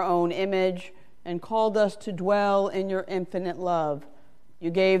in your own image and called us to dwell in your infinite love. You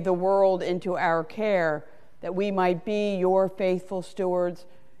gave the world into our care that we might be your faithful stewards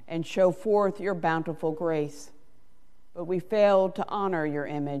and show forth your bountiful grace. But we failed to honor your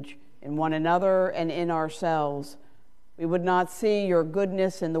image in one another and in ourselves. We would not see your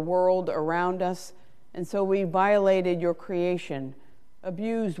goodness in the world around us, and so we violated your creation,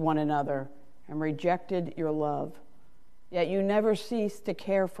 abused one another, and rejected your love. Yet you never ceased to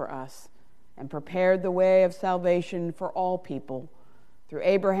care for us and prepared the way of salvation for all people. Through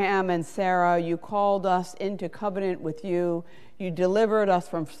Abraham and Sarah, you called us into covenant with you. You delivered us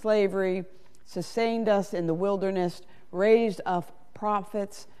from slavery, sustained us in the wilderness, raised up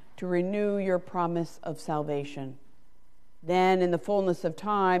prophets to renew your promise of salvation. Then, in the fullness of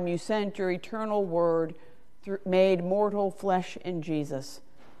time, you sent your eternal word, made mortal flesh in Jesus.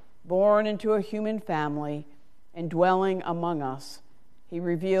 Born into a human family and dwelling among us, he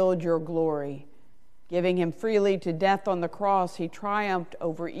revealed your glory. Giving him freely to death on the cross, he triumphed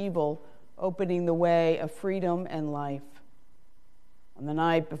over evil, opening the way of freedom and life. On the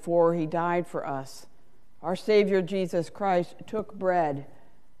night before he died for us, our Savior Jesus Christ took bread,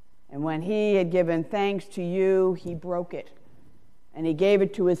 and when he had given thanks to you, he broke it. And he gave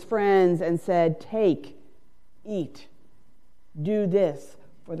it to his friends and said, "Take, eat. Do this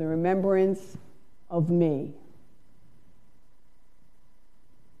for the remembrance of me."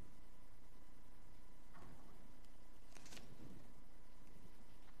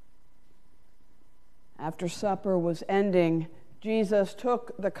 After supper was ending, Jesus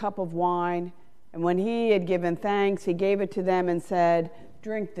took the cup of wine, and when he had given thanks, he gave it to them and said,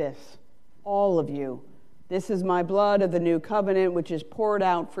 "Drink this, all of you. This is my blood of the new covenant, which is poured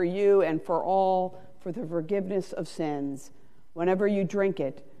out for you and for all for the forgiveness of sins. Whenever you drink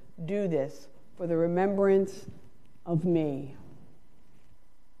it, do this for the remembrance of me."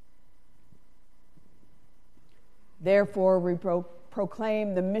 Therefore, we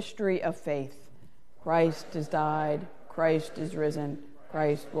proclaim the mystery of faith. Christ has died, Christ is risen,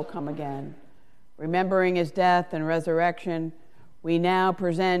 Christ will come again. Remembering his death and resurrection, we now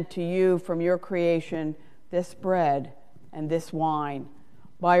present to you from your creation this bread and this wine.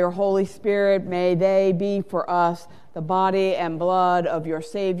 By your Holy Spirit, may they be for us the body and blood of your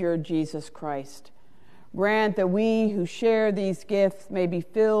Savior, Jesus Christ. Grant that we who share these gifts may be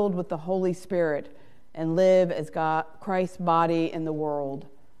filled with the Holy Spirit and live as Christ's body in the world.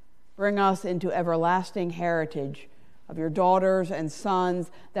 Bring us into everlasting heritage of your daughters and sons,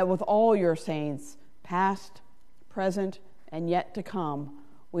 that with all your saints, past, present, and yet to come,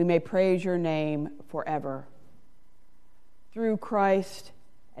 we may praise your name forever. Through Christ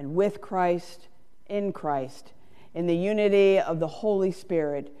and with Christ, in Christ, in the unity of the Holy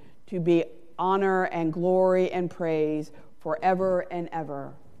Spirit, to be honor and glory and praise forever and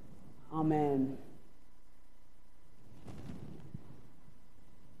ever. Amen.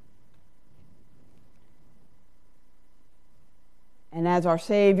 And as our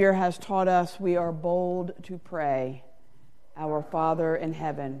Savior has taught us, we are bold to pray. Our Father in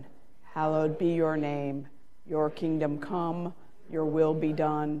heaven, hallowed be your name. Your kingdom come, your will be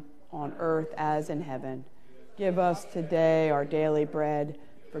done, on earth as in heaven. Give us today our daily bread.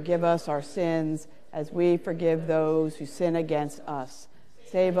 Forgive us our sins, as we forgive those who sin against us.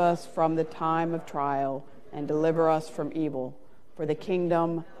 Save us from the time of trial, and deliver us from evil. For the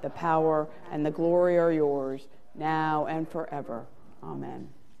kingdom, the power, and the glory are yours, now and forever. Amen.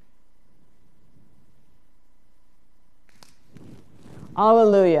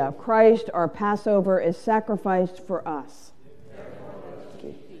 Alleluia. Christ, our Passover, is sacrificed for us.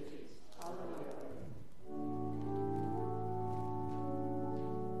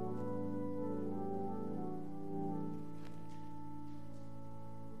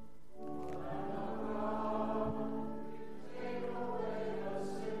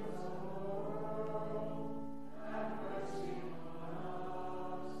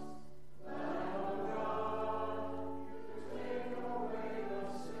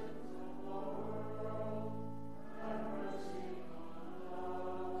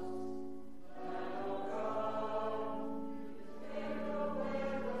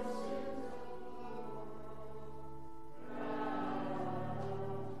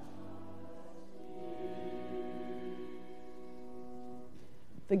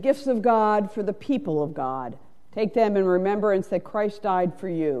 The gifts of God for the people of God. Take them in remembrance that Christ died for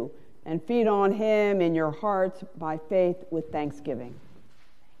you, and feed on him in your hearts by faith with thanksgiving.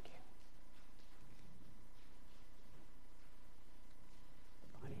 Thank you.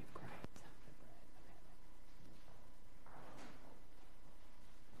 Body of Christ, the bread of heaven.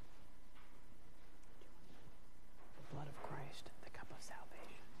 The blood of Christ, the cup of salvation.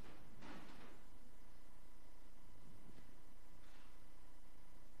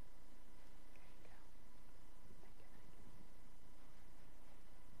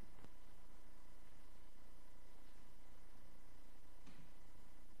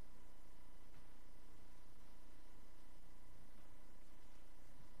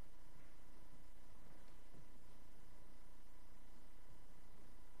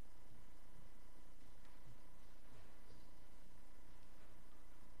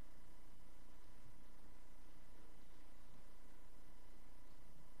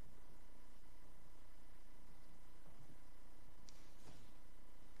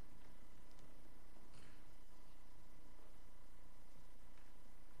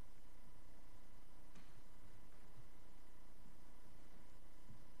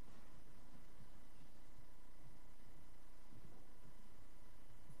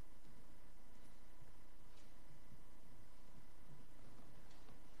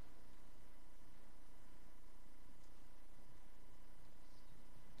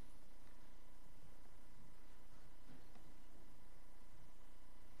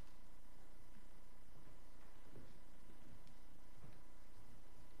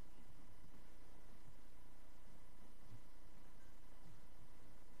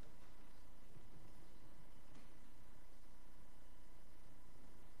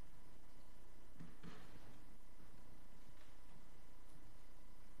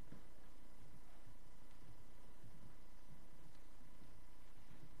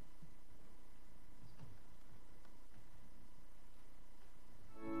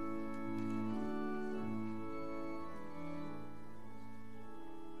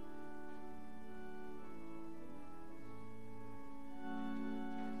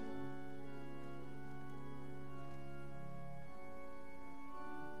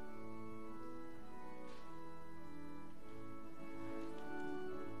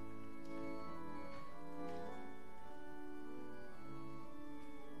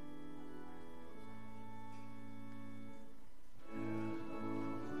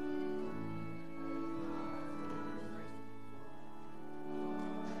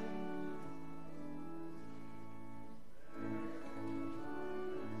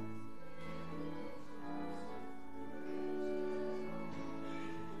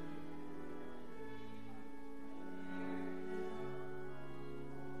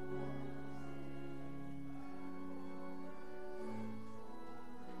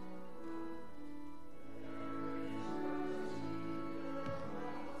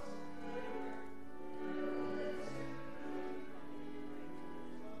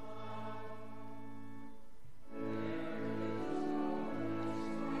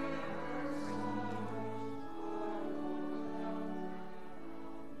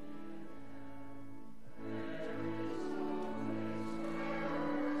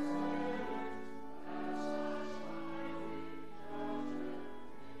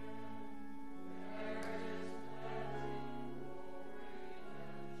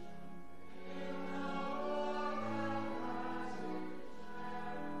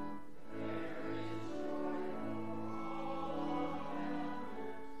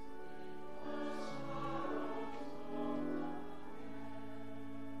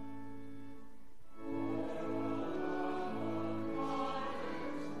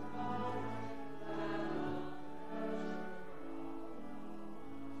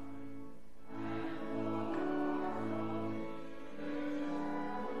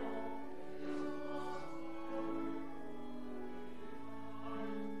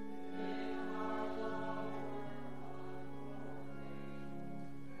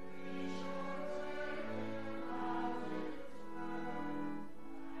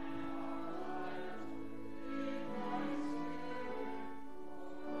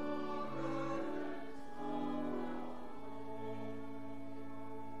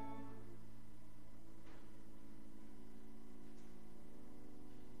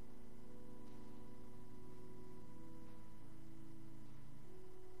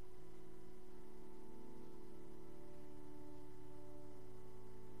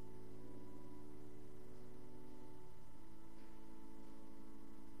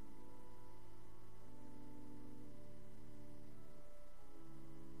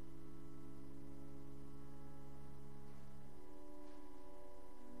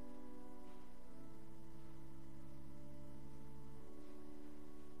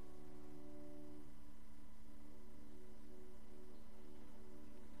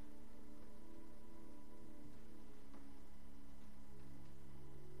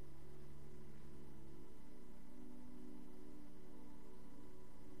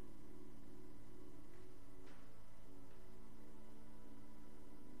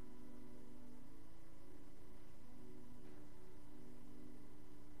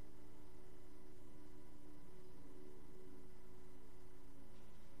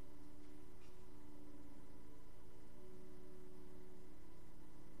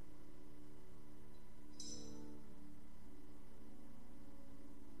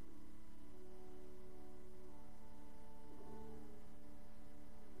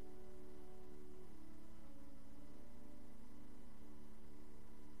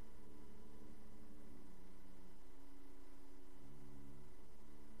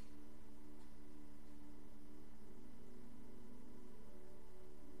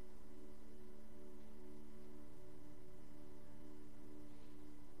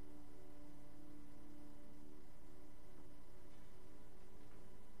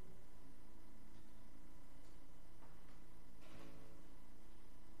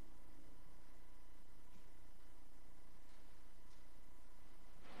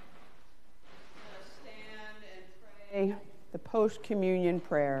 the post-communion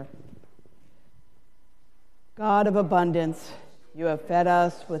prayer. God of abundance, you have fed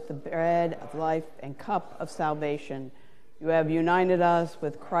us with the bread of life and cup of salvation. You have united us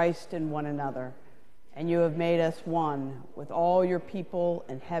with Christ and one another, and you have made us one with all your people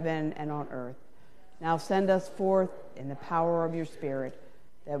in heaven and on earth. Now send us forth in the power of your Spirit,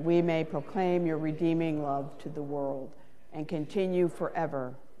 that we may proclaim your redeeming love to the world and continue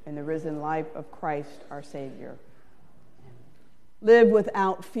forever in the risen life of Christ our Savior. Live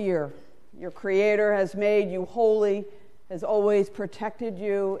without fear. Your Creator has made you holy, has always protected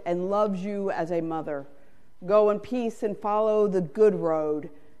you, and loves you as a mother. Go in peace and follow the good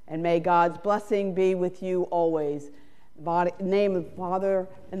road, and may God's blessing be with you always. In the name of the Father,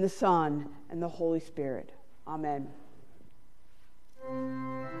 and the Son, and the Holy Spirit. Amen.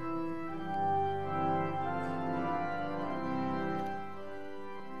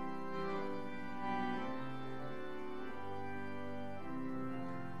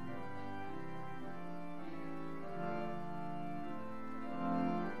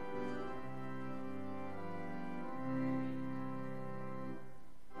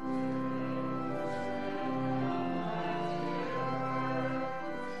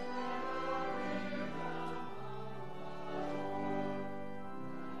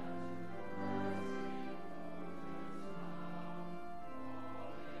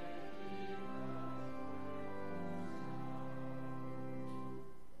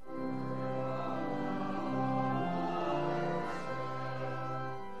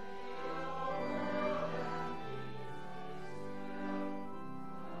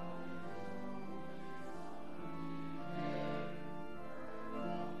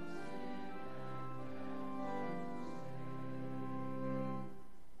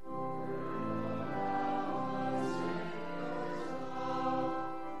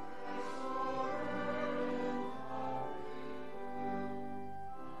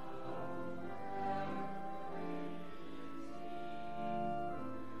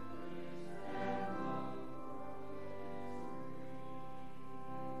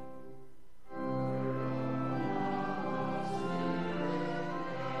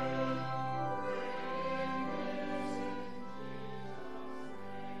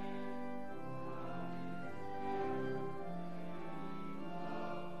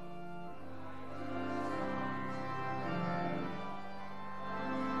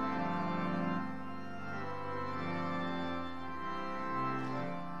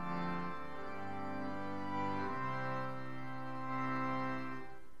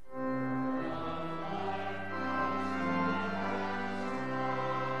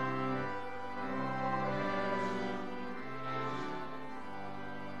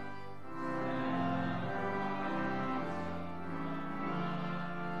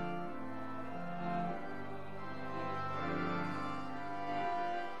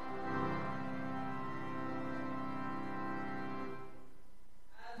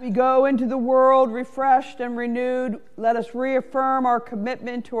 We go into the world refreshed and renewed. Let us reaffirm our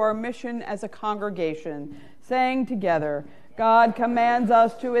commitment to our mission as a congregation, saying together, God commands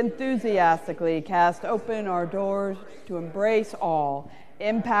us to enthusiastically cast open our doors to embrace all,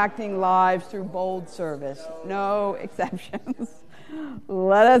 impacting lives through bold service. No exceptions.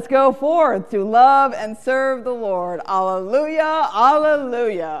 Let us go forth to love and serve the Lord. Alleluia,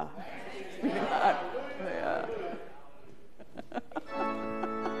 alleluia.